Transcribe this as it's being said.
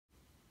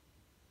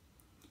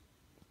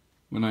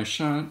When I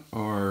shot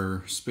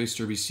our Space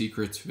Derby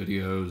Secrets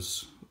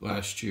videos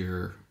last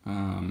year,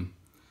 I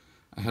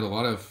had a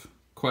lot of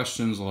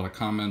questions, a lot of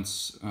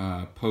comments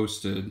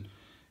posted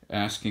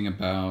asking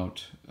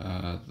about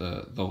the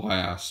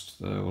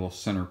little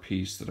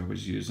centerpiece that I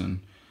was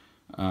using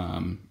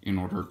in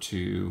order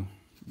to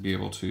be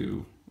able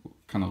to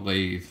kind of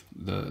lathe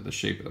the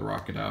shape of the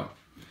rocket out.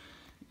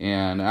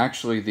 And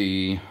actually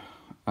the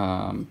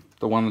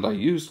one that I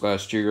used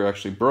last year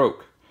actually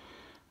broke.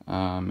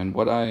 And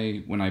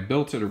when I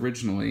built it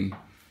originally,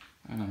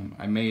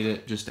 I made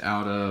it just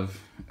out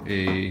of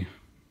a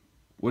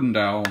wooden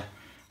dowel.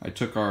 I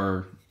took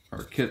our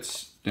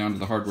kits down to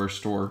the hardware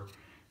store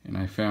and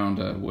I found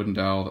a wooden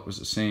dowel that was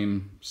the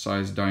same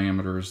size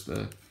diameter as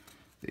the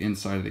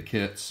inside of the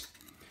kits.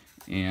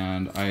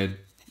 And I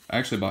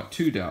actually bought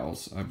two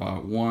dowels. I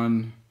bought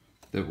one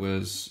that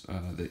was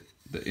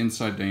the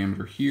inside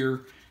diameter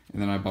here,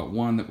 and then I bought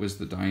one that was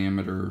the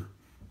diameter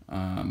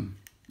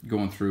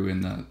going through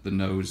in the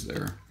nose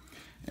there.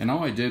 And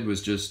all I did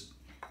was just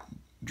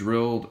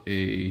drilled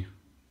a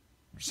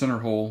center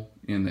hole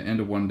in the end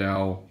of one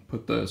dowel,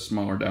 put the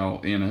smaller dowel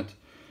in it,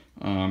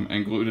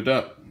 and glued it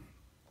up.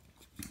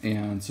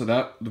 And so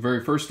the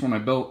very first one I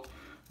built,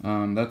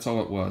 that's all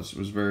it was. It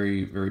was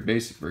very, very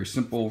basic, very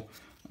simple.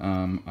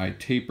 I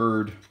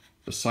tapered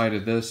the side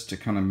of this to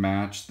kind of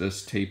match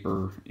this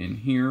taper in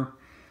here,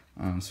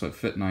 so it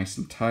fit nice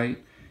and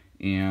tight.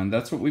 And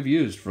that's what we've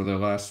used for the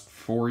last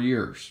 4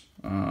 years.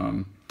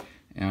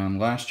 And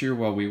last year,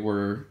 while we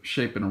were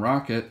shaping a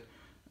rocket,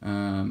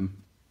 the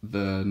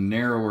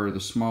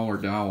smaller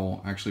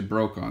dowel actually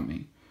broke on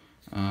me.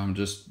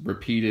 Just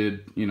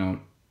repeated,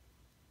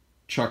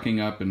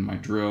 chucking up in my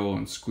drill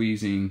and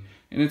squeezing,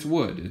 and it's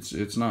wood.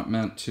 It's not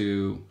meant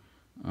to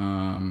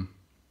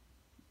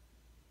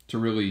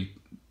really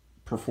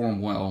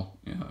perform well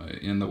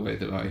in the way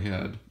that I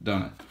had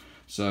done it.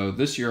 So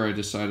this year I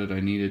decided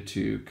I needed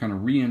to kind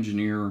of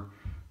re-engineer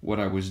what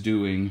I was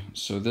doing.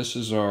 So this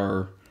is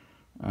our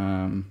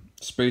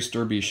Space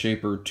Derby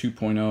Shaper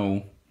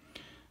 2.0.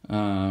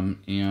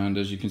 And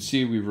as you can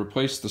see, we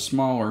replaced the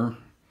smaller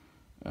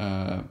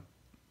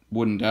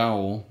wooden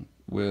dowel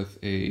with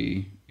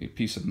a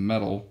piece of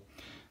metal.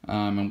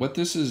 And what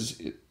this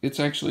is, it's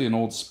actually an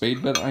old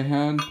spade bit I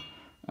had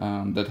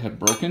that had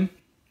broken.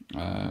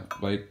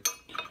 Like,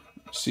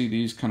 see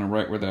these kind of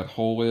right where that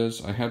hole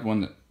is? I had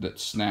one that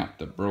snapped,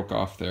 that broke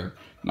off there.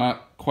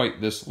 Not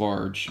quite this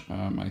large.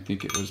 I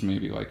think it was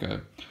maybe like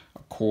a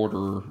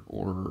quarter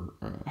or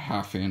a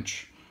half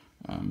inch.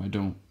 I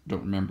don't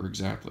remember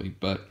exactly.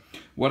 But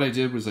what I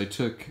did was I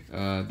took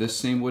this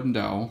same wooden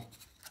dowel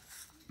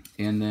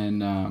and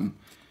then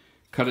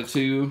cut it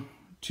to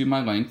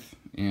my length,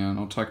 and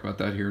I'll talk about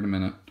that here in a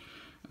minute.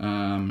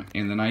 And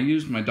then I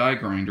used my die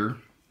grinder,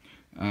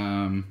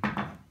 and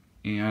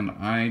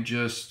I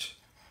just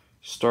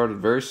started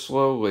very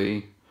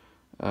slowly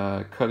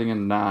cutting a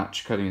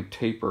notch, cutting a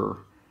taper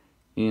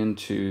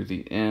into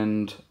the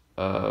end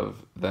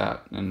of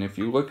that. And if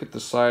you look at the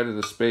side of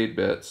the spade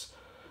bits,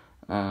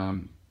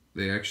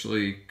 they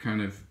actually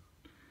kind of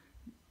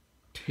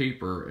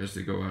taper as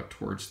they go out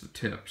towards the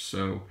tip.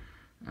 So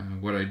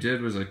what I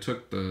did was I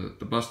took the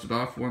busted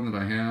off one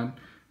that I had,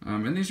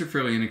 and these are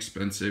fairly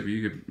inexpensive.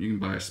 You can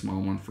buy a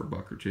small one for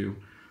 $1 or $2,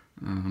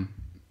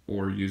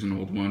 or use an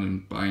old one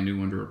and buy a new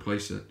one to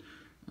replace it.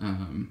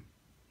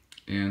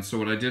 And so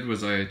what I did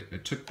was I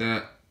took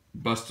that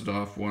busted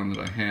off one that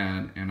I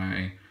had and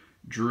I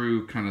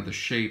drew kind of the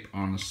shape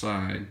on the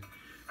side,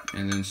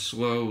 and then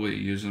slowly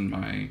using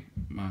my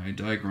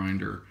die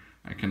grinder,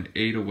 I kind of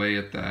ate away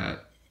at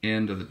that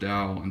end of the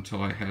dowel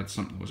until I had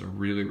something that was a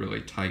really,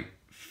 really tight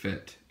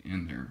fit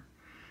in there.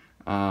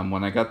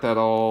 When I got that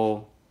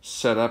all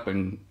set up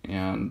and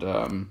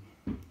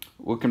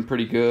looking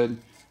pretty good,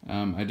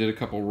 I did a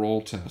couple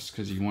roll tests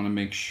because you want to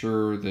make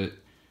sure that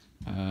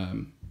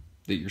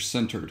that you're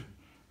centered.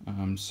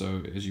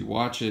 So as you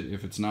watch it,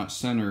 if it's not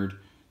centered,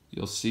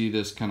 you'll see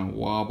this kind of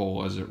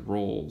wobble as it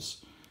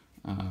rolls.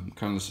 Kind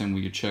of the same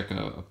way you check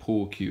a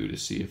pool cue to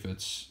see if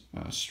it's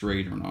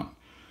straight or not.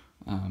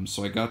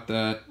 So I got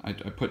that. I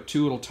put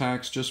 2 little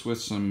tacks just with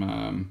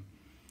some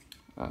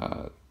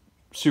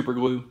super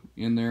glue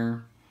in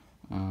there,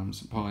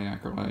 some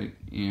polyacrylate,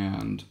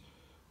 and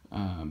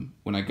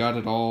when I got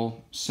it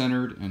all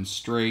centered and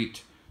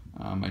straight,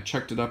 I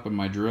checked it up in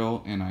my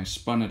drill and I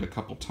spun it a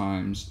couple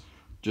times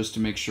just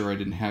to make sure I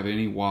didn't have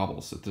any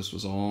wobbles, that this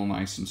was all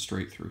nice and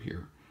straight through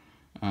here.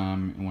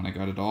 And when I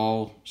got it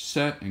all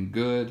set and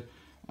good,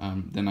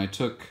 then I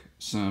took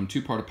some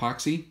 2-part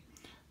epoxy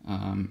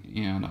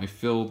and I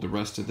filled the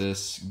rest of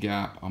this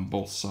gap on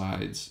both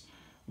sides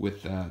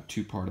with that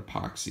 2-part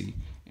epoxy,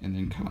 and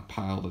then kind of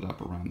piled it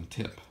up around the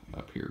tip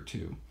up here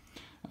too.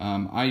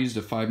 I used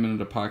a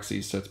 5-minute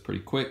epoxy, so that's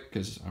pretty quick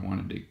because I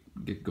wanted to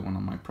get going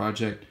on my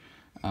project.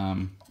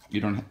 If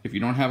you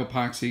don't have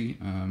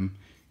epoxy,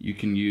 you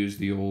can use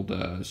the old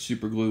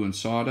super glue and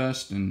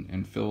sawdust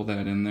and fill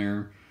that in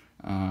there.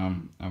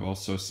 I've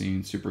also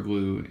seen super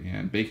glue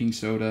and baking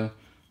soda.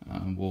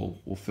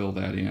 We'll fill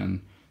that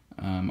in.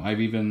 I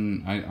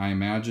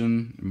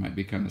imagine it might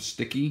be kind of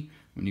sticky,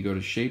 when you go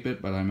to shape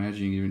it, but I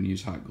imagine you can even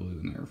use hot glue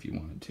in there if you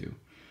wanted to.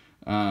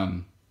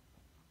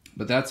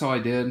 But that's all I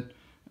did.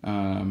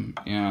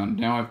 And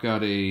now I've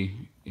got a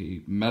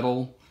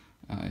metal,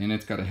 and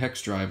it's got a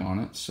hex drive on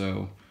it.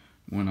 So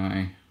when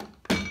I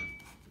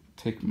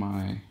take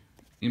my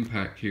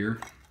impact here,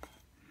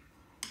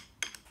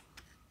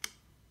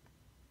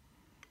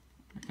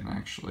 I can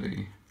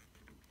actually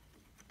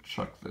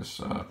chuck this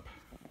up.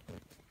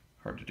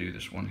 Hard to do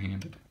this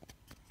one-handed.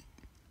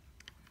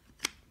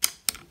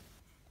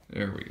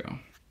 There we go.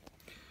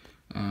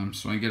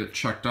 So I get it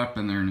chucked up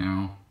in there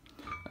now.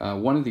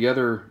 One of the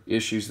other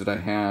issues that I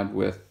had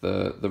with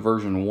the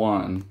version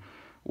 1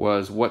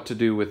 was what to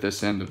do with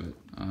this end of it,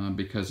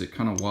 because it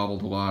kind of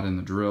wobbled a lot in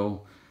the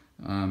drill.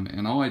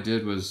 And all I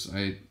did was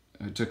I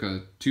took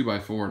a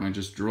 2x4 and I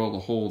just drilled a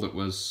hole that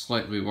was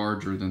slightly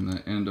larger than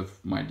the end of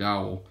my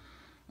dowel,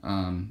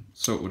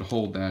 so it would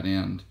hold that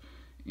end.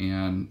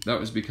 And that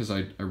was because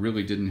I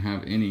really didn't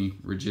have any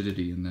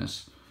rigidity in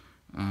this.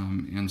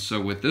 And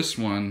so with this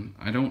one,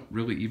 I don't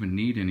really even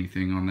need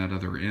anything on that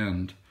other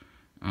end.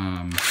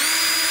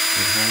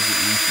 It holds it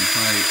nice and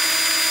tight.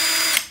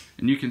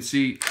 And you can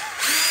see,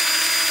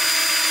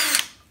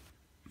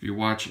 if you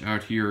watch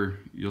out here,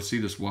 you'll see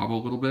this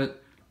wobble a little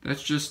bit.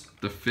 That's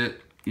just the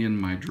fit in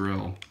my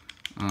drill.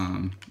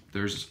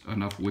 There's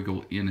enough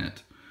wiggle in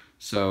it.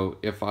 So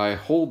if I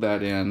hold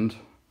that end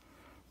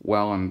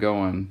while I'm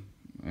going,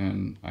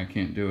 and I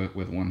can't do it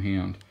with one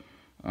hand,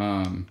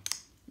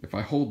 if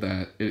I hold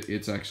that,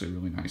 it's actually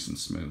really nice and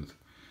smooth.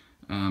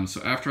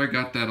 So after I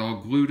got that all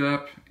glued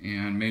up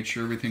and made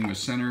sure everything was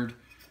centered,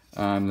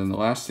 then the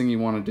last thing you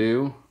want to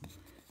do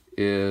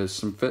is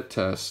some fit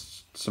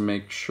tests to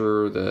make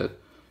sure that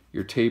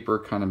your taper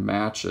kind of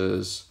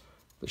matches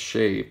the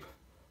shape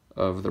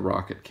of the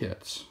rocket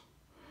kits.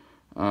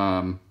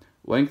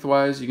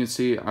 Lengthwise, you can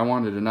see I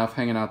wanted enough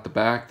hanging out the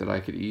back that I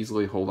could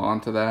easily hold on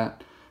to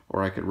that,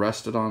 or I could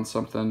rest it on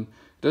something.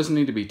 It doesn't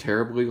need to be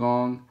terribly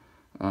long,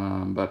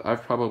 but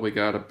I've probably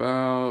got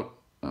about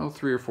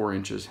 3 or 4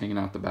 inches hanging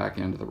out the back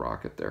end of the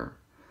rocket there.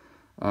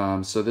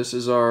 So this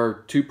is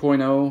our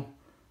 2.0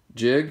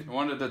 jig. I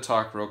wanted to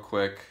talk real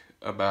quick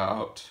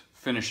about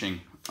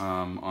finishing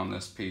on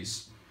this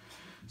piece.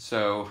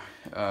 So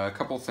a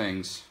couple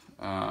things.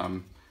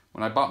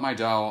 When I bought my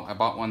dowel, I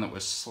bought one that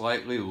was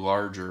slightly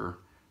larger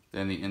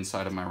than the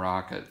inside of my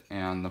rocket.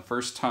 And the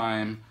first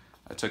time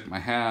I took my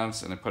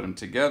halves and I put them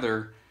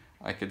together,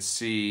 I could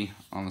see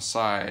on the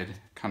side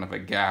kind of a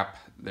gap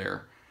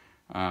there.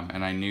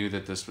 And I knew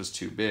that this was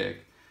too big.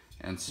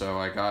 And so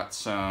I got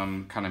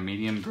some kind of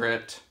medium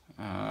grit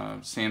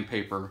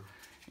sandpaper,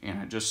 and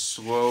I just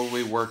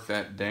slowly worked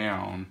that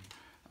down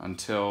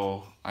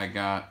until I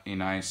got a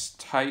nice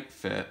tight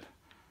fit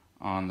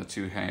on the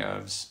 2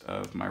 halves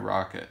of my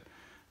rocket.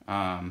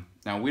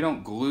 Now we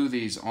don't glue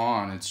these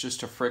on, it's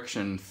just a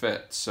friction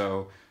fit.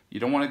 So you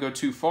don't want to go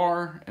too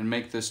far and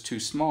make this too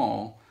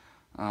small,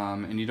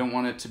 and you don't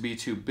want it to be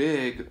too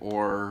big,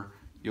 or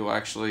you'll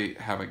actually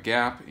have a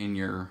gap in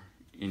your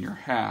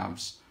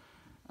halves.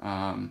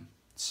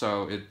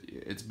 So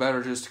it's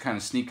better just to kind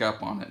of sneak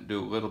up on it, do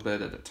a little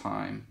bit at a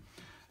time.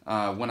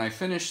 When I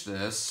finish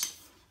this,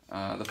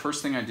 the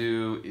first thing I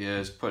do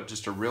is put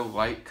just a real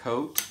light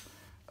coat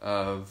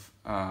of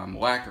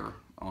lacquer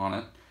on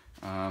it,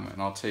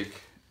 and I'll take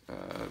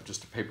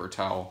just a paper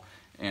towel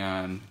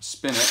and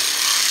spin it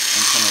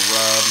and kind of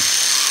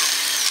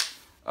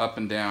rub up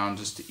and down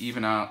just to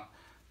even out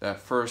that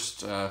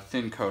first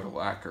thin coat of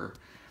lacquer.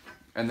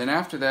 And then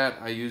after that,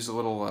 I use a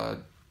little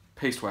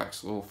paste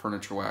wax, a little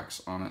furniture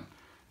wax on it.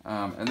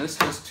 And this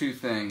does 2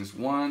 things.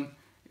 One,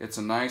 it's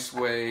a nice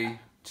way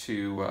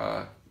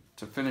to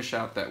finish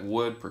out that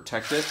wood,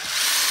 protect it.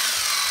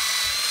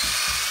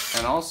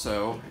 And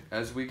also,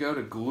 as we go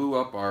to glue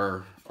up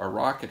our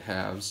rocket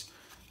halves,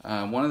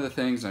 one of the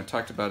things, and I've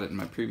talked about it in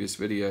my previous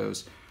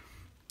videos,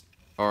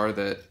 are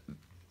that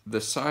the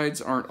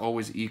sides aren't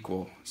always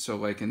equal. So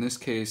like in this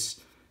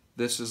case,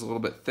 this is a little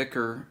bit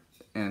thicker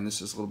and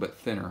this is a little bit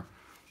thinner.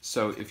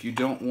 So if you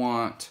don't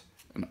want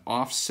an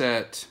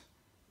offset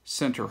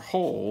center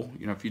hole,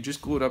 you know, if you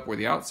just glue it up where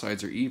the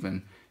outsides are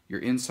even, your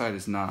inside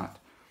is not.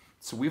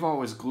 So we've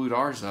always glued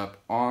ours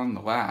up on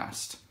the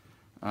last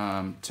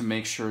to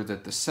make sure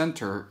that the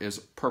center is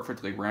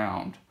perfectly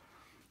round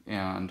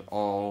and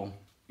all,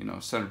 you know,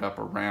 centered up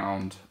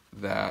around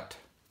that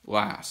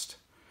last.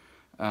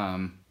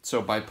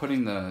 So by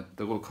putting the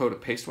little coat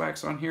of paste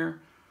wax on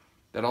here,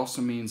 that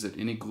also means that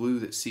any glue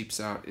that seeps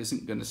out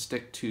isn't going to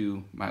stick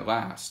to my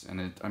last, and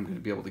I'm going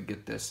to be able to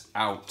get this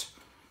out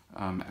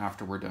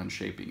after we're done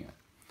shaping it.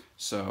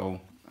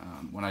 So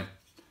when I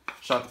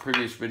shot the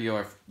previous video,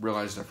 I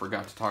realized I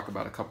forgot to talk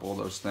about a couple of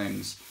those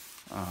things,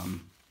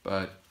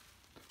 but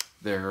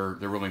they're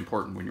really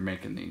important when you're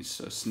making these.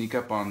 So sneak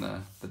up on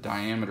the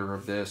diameter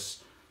of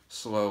this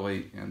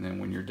slowly, and then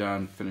when you're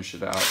done, finish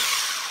it out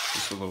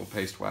just a little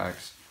paste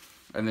wax.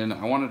 And then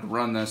I wanted to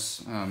run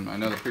this, I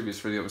know the previous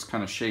video was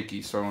kind of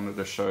shaky, so I wanted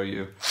to show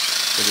you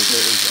that it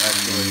is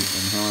actually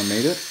and how I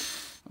made it.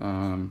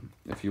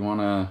 If you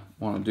wanna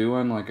do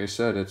one, like I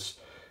said,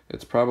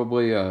 it's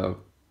probably a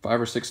 $5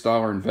 or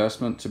 $6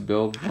 investment to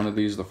build one of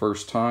these the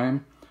first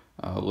time.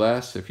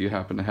 Less if you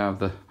happen to have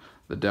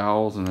the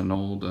dowels and an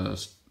old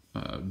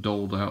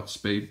doled out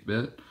spade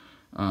bit.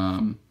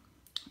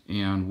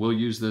 And we'll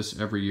use this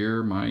every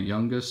year. My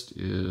youngest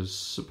is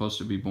supposed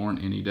to be born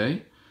any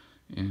day,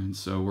 and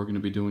so we're going to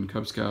be doing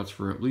Cub Scouts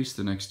for at least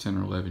the next 10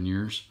 or 11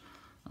 years.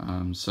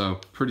 So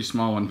pretty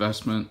small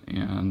investment,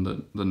 and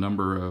the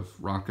number of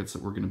rockets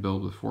that we're going to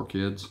build with 4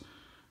 kids,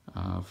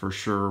 for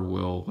sure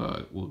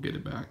we'll get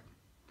it back.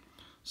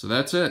 So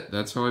that's it.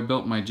 That's how I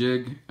built my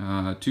jig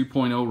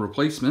 2.0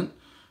 replacement.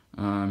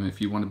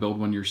 If you want to build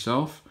one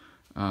yourself,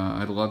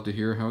 I'd love to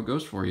hear how it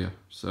goes for you.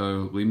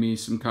 So leave me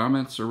some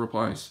comments or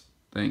replies.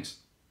 Thanks.